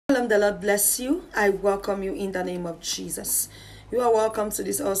welcome. The Lord bless you. I welcome you in the name of Jesus. You are welcome to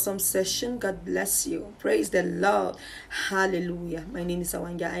this awesome session. God bless you. Praise the Lord. Hallelujah. My name is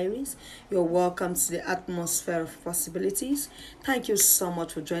Awanja Iris. You're welcome to the atmosphere of possibilities. Thank you so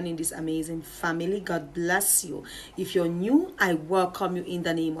much for joining this amazing family. God bless you. If you're new, I welcome you in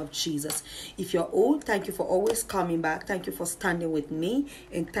the name of Jesus. If you're old, thank you for always coming back. Thank you for standing with me.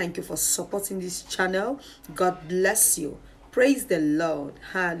 And thank you for supporting this channel. God bless you. Praise the Lord.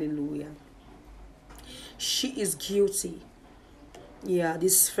 Hallelujah. She is guilty. Yeah,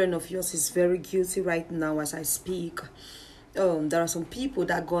 this friend of yours is very guilty right now as I speak. There are some people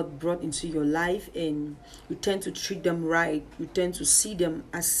that God brought into your life and you tend to treat them right. You tend to see them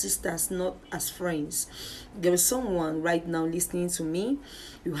as sisters, not as friends. There is someone right now listening to me.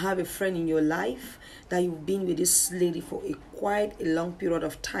 You have a friend in your life that you've been with this lady for quite a long period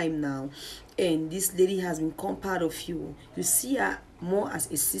of time now. And this lady has become part of you. You see her more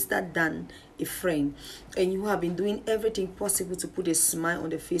as a sister than a friend, and you have been doing everything possible to put a smile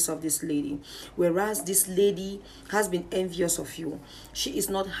on the face of this lady, whereas this lady has been envious of you. She is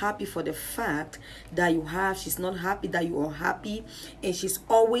not happy for the fact that you have. She's not happy that you are happy, and she's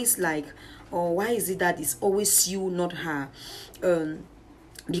always like, oh, why is it that it's always you, not her?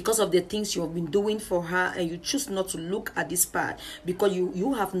 Because of the things you have been doing for her, and you choose not to look at this part because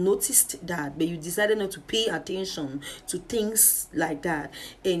you have noticed that, but you decided not to pay attention to things like that.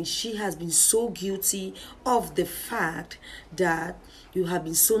 And she has been so guilty of the fact that you have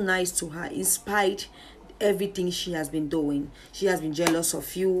been so nice to her in spite everything she has been doing. She has been jealous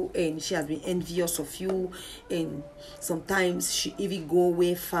of you, and she has been envious of you, and sometimes she even go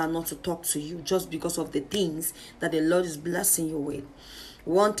way far not to talk to you just because of the things that the Lord is blessing you with.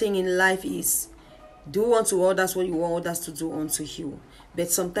 One thing in life is do unto others what you want others to do unto you.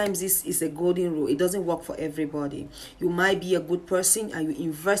 But sometimes this is a golden rule. It doesn't work for everybody. You might be a good person and you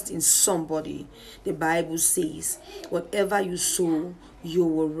invest in somebody. The Bible says, whatever you sow, you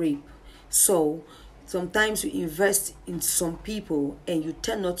will reap. So sometimes you invest in some people and you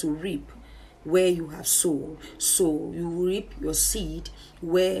tend not to reap where you have sown. So you reap your seed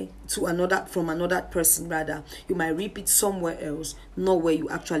from another person. Rather, you might reap it somewhere else, not where you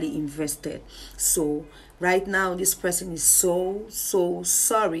actually invested. So right now this person is so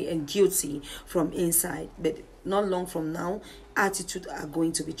sorry and guilty from inside, but not long from now attitudes are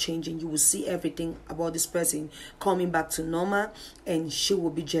going to be changing. You will see everything about this person coming back to normal, and she will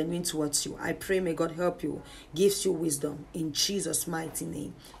be genuine towards you. I pray may God help you, gives you wisdom in Jesus' mighty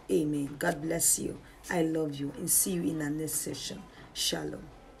name. Amen. God bless you. I love you, and see you in our next session. Shalom.